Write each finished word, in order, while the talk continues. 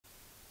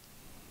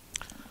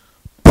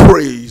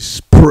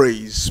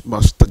Praise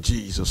Master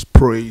Jesus.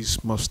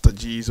 Praise Master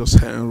Jesus.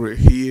 Henry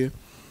here.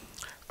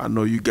 I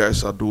know you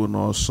guys are doing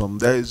awesome.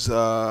 There's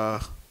a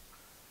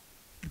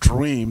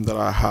dream that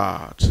I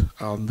had,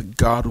 and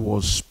God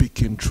was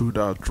speaking through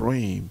that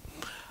dream,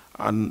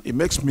 and it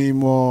makes me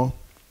more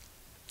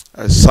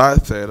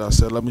excited. I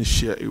said, let me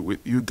share it with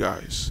you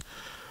guys.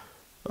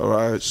 All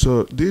right.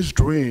 So this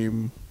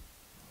dream,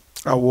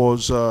 I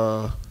was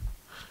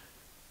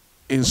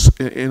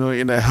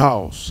in a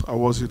house. I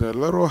was in a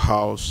little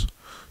house.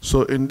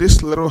 So in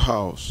this little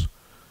house,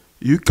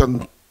 you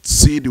can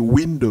see the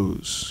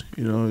windows.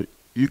 You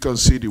can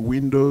see the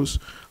windows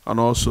and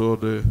also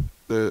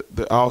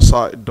the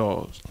outside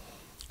doors.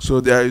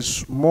 So there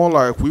is more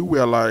like, we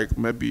were like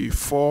maybe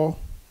 4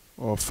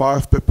 or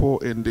 5 people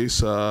in this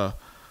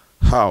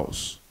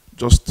house.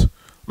 Just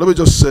let me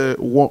just say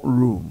one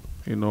room.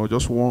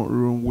 Just one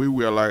room. We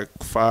were like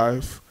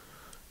 5.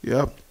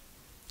 Yep.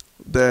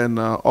 Then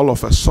all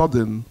of a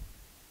sudden,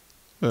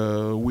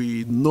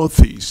 we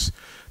notice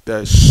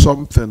there's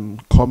something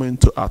coming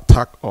to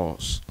attack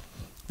us.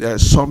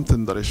 There's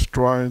something that is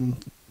trying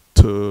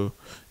to,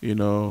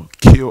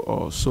 kill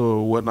us.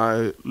 So when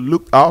I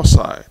looked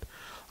outside,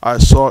 I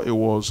saw it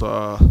was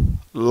a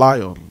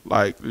lion,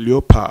 like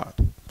Leopard.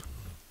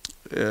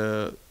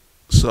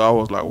 So I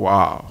was like,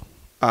 wow.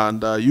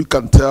 And you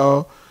can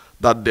tell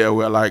that there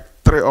were like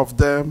 3 of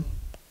them,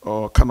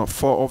 or kind of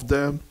 4 of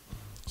them.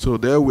 So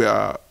they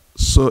were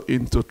so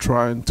into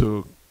trying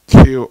to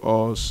kill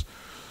us.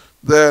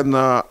 Then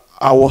I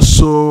was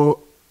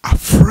so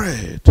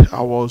afraid.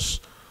 I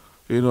was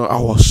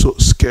so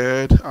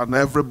scared, and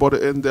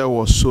everybody in there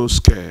was so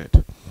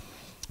scared.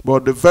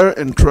 But the very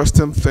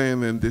interesting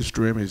thing in this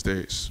dream is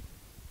this: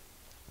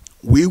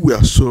 we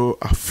were so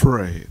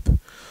afraid.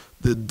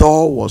 The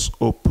door was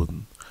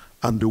open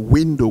and the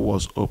window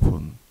was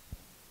open.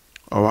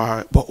 All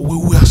right, but we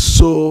were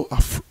so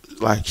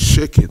like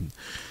shaking.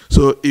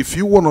 So if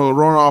you want to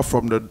run out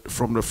from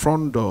the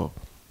front door,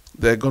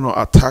 they're gonna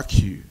attack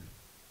you.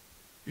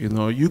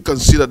 You can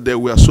see that they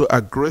were so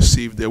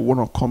aggressive. They want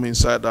to come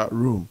inside that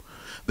room.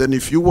 Then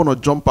if you want to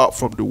jump out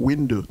from the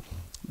window,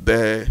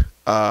 they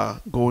are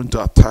going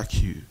to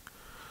attack you.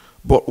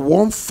 But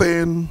one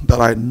thing that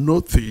I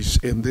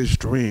noticed in this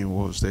dream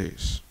was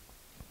this: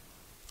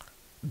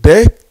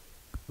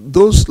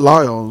 those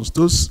lions,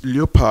 those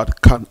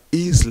leopard can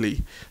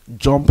easily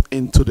jump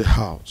into the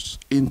house,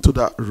 into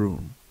that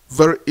room,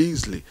 very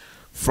easily,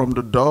 from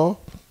the door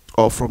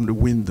or from the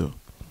window.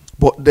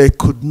 But they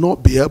could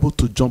not be able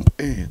to jump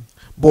in.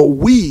 But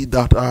we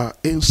that are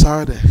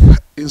inside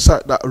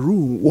that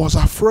room was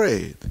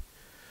afraid,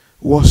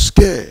 was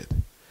scared.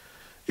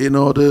 So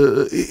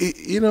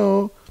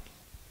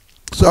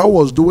I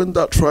was doing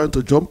that, trying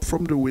to jump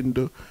from the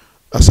window.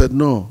 I said,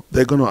 no,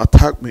 they're going to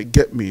attack me,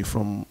 get me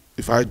from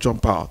if I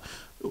jump out.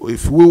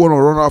 If we want to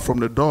run out from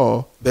the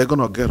door, they're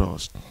going to get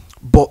us.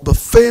 But the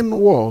thing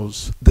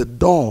was, the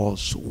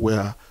doors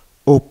were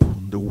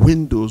open, the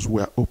windows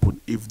were open.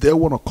 If they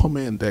want to come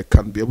in, they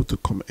can be able to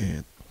come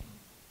in.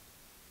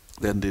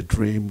 Then the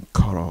dream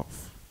cut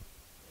off.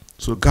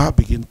 So God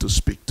began to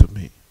speak to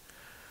me.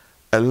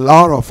 A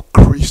lot of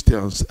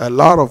Christians, a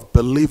lot of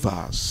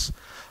believers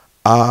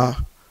are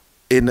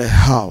in a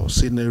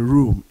house, in a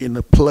room, in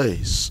a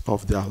place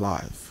of their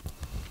life,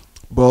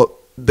 but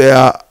they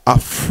are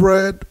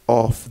afraid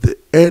of the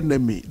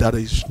enemy that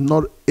is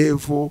not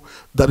evil,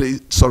 that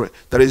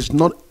is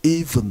not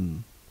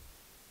even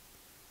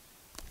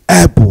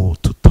able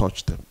to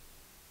touch them.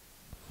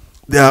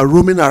 They are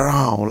roaming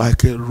around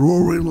like a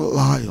roaring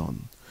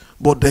lion,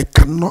 but they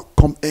cannot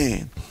come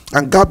in.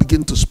 And God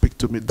began to speak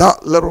to me.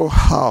 That little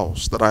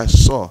house that I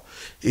saw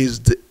is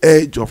the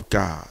edge of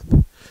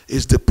God,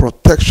 is the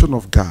protection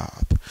of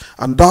God.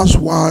 And that's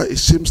why it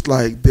seems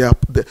like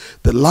the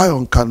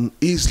lion can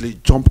easily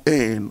jump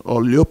in,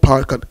 or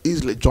leopard can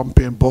easily jump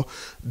in, but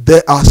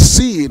they are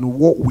seeing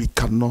what we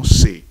cannot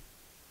see.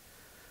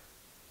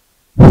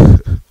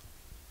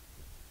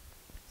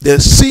 They're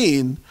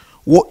seeing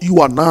what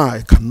you and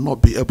I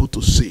cannot be able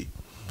to see.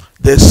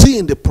 They're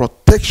seeing the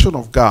protection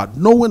of God,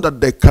 knowing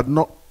that they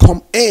cannot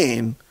come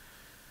in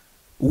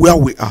where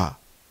we are,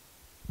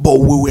 but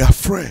we were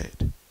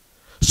afraid.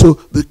 So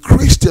the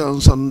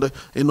Christians and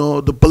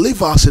the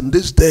believers in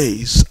these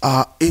days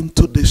are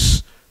into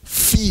this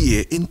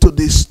fear, into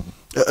this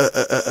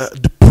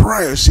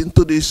depressed,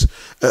 into this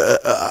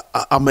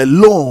I'm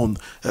alone.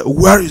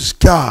 Where is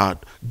God?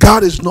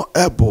 God is not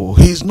able.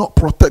 He's not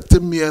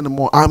protecting me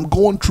anymore. I'm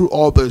going through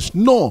all this.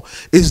 No,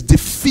 it's the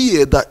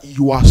fear that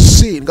you are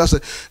seeing. God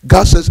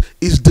says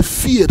it's the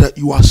fear that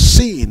you are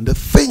seeing, the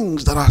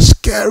things that are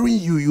scaring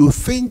you. You're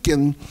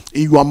thinking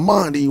in your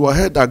mind, in your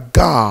head, that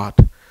God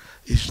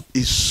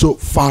is so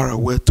far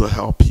away to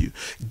help you.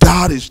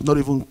 God is not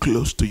even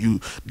close to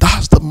you.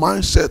 That's the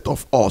mindset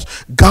of us.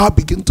 God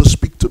began to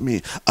speak to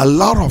me. A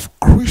lot of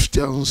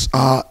Christians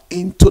are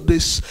into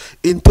this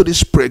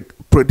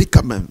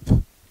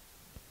predicament.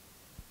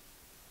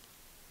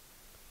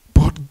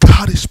 But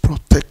God is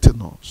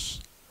protecting us.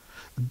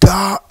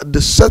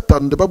 the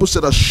Satan, the Bible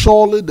said that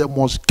surely they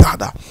must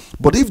gather.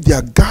 But if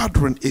their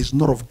gathering is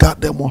not of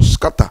God, they must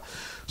scatter.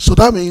 So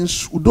that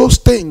means those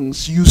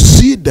things, you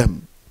see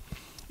them.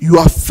 You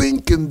are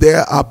thinking they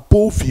are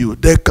above you.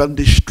 They can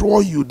destroy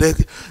you.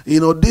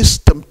 This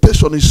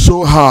temptation is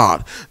so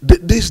hard.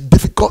 This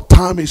difficult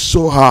time is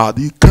so hard.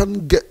 You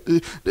can't get.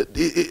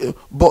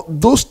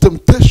 But those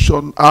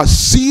temptations are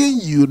seeing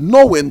you,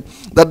 knowing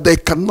that they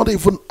cannot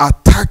even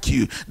attack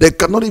you. They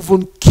cannot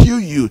even kill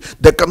you.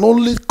 They can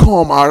only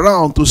come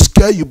around to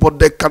scare you, but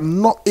they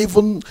cannot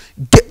even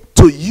get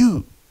to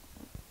you.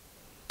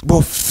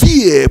 But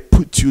fear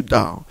put you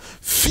down.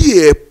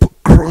 Fear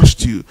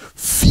crushed you.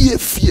 Fear.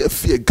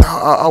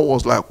 God, I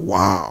was like,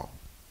 wow.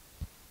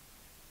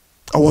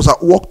 I was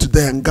at work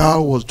today and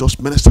God was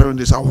just ministering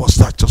this. I was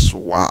like, just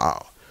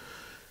wow.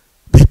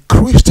 The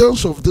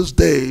Christians of these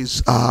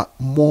days are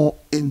more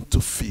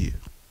into fear.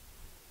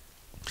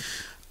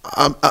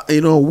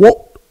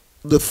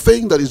 The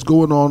thing that is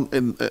going on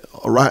in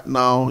right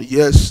now,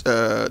 yes,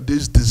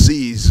 this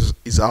disease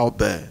is out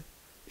there,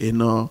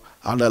 and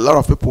a lot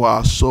of people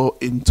are so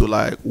into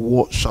like,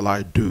 what shall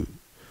I do?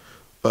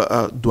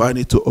 Do I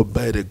need to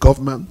obey the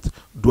government?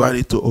 Do I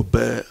need to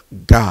obey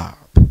God?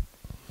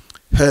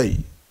 Hey,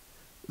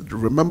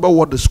 remember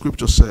what the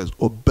scripture says.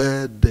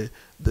 Obey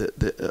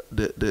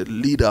the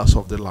leaders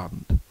of the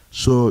land.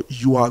 So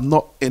you are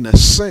not in a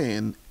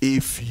sin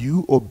if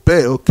you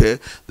obey. Okay,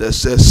 they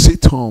say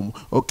sit home.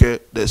 Okay,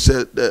 they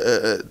say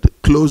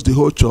close the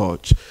whole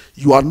church.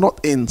 You are not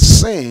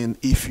insane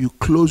if you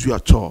close your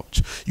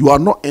church. You are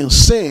not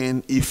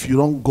insane if you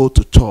don't go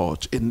to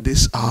church in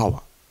this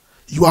hour.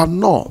 You are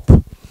not.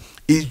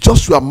 It's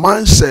just your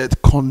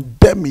mindset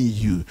condemning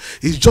you.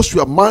 It's just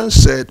your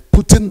mindset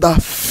putting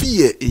that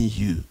fear in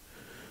you.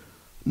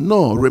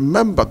 No,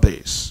 remember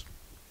this.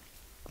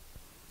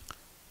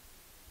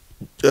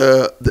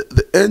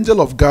 The angel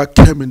of God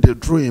came in the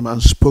dream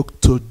and spoke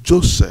to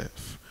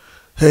Joseph.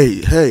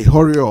 Hey,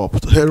 hurry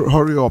up.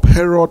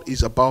 Herod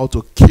is about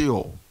to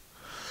kill.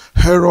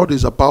 Herod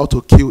is about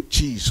to kill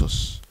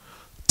Jesus.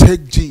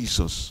 Take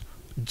Jesus.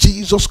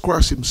 Jesus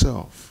Christ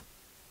himself.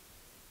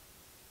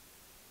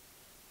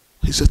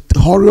 He said,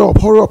 hurry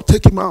up,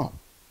 take him out.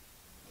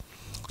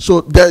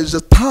 So there is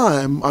a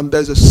time and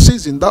there's a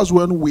season. That's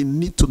when we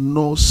need to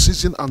know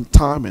season and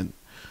timing.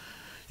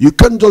 You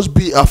can't just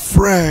be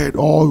afraid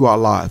all your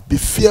life, be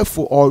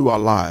fearful all your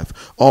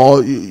life,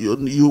 or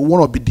you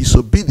want to be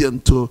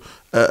disobedient to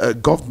a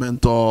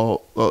government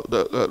or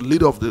the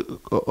leader of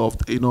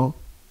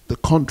the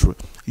country.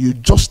 You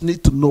just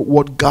need to know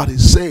what God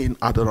is saying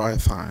at the right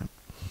time.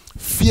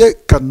 Fear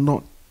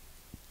cannot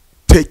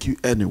take you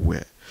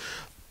anywhere.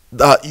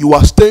 That you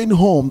are staying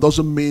home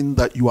doesn't mean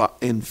that you are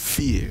in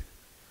fear.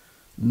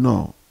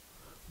 No.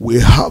 We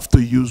have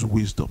to use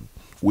wisdom.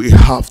 We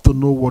have to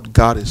know what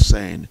God is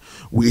saying.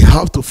 We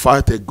have to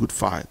fight a good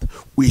fight.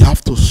 We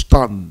have to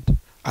stand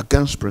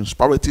against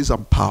principalities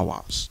and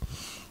powers.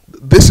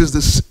 This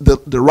is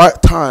the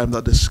right time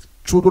that the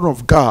children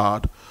of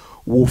God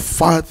will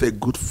fight a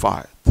good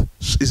fight.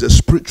 It's a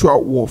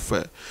spiritual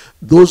warfare.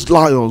 Those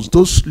lions,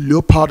 those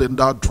leopard in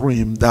that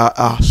dream, that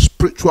are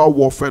spiritual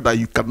warfare that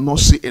you cannot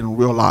see in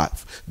real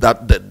life,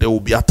 that they will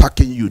be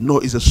attacking you. No,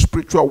 it's a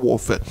spiritual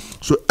warfare.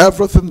 So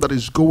everything that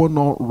is going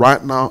on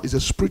right now is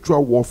a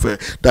spiritual warfare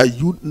that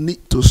you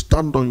need to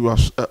stand on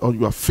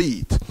your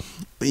feet,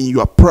 in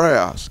your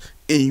prayers,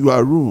 in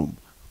your room,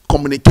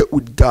 communicate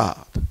with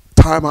God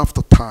time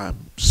after time,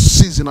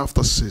 season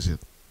after season.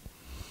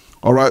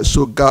 All right,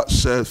 so God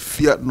said,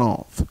 fear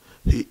not.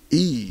 He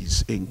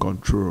is in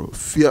control.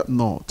 Fear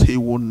not. He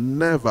will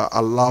never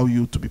allow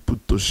you to be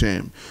put to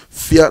shame.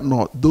 Fear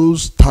not.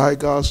 Those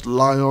tigers,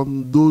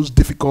 lions, those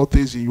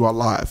difficulties in your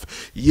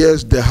life,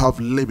 yes, they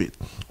have limit.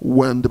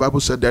 When the Bible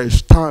said there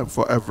is time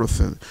for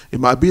everything, it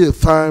might be a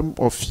time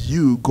of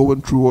you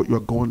going through what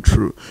you're going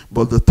through,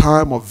 but the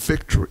time of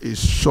victory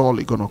is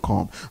surely going to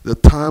come. The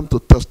time to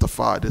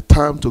testify, the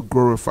time to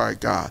glorify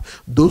God,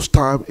 those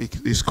time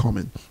is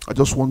coming. I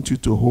just want you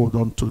to hold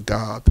on to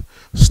God,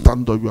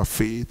 stand on your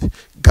faith.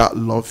 God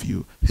loves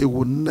you. He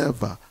will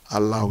never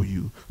allow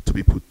you to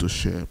be put to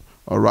shame.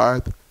 All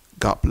right?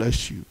 God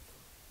bless you.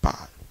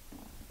 Bye.